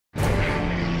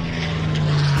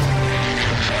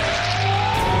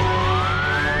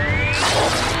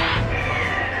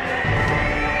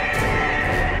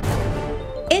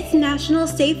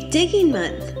Safe Digging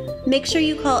Month. Make sure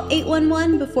you call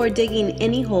 811 before digging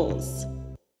any holes.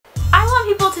 I want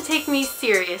people to take me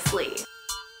seriously.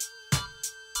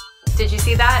 Did you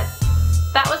see that?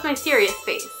 That was my serious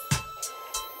face.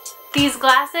 These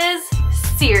glasses,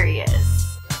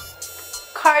 serious.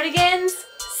 Cardigans,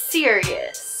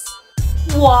 serious.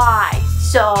 Why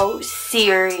so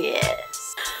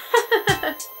serious?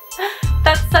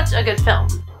 That's such a good film.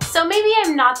 So maybe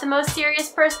I'm not the most serious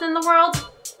person in the world,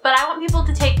 but I want people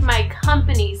to take my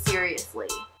company seriously.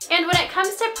 And when it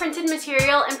comes to printed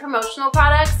material and promotional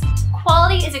products,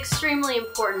 quality is extremely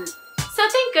important. So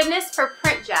thank goodness for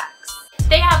PrintJax.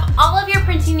 They have all of your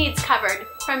printing needs covered,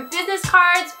 from business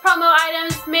cards, promo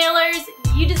items, mailers.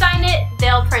 You design it,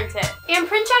 they'll print it. And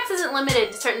PrintJax isn't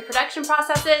limited to certain production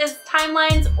processes,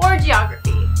 timelines, or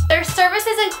geography. Their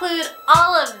services include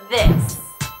all of this.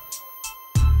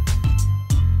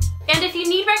 And if you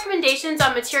need recommendations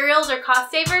on materials or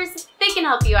cost savers, they can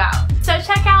help you out. So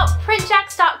check out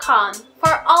PrintJax.com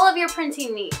for all of your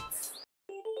printing needs.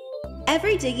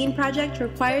 Every digging project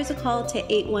requires a call to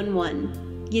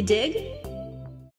 811. You dig?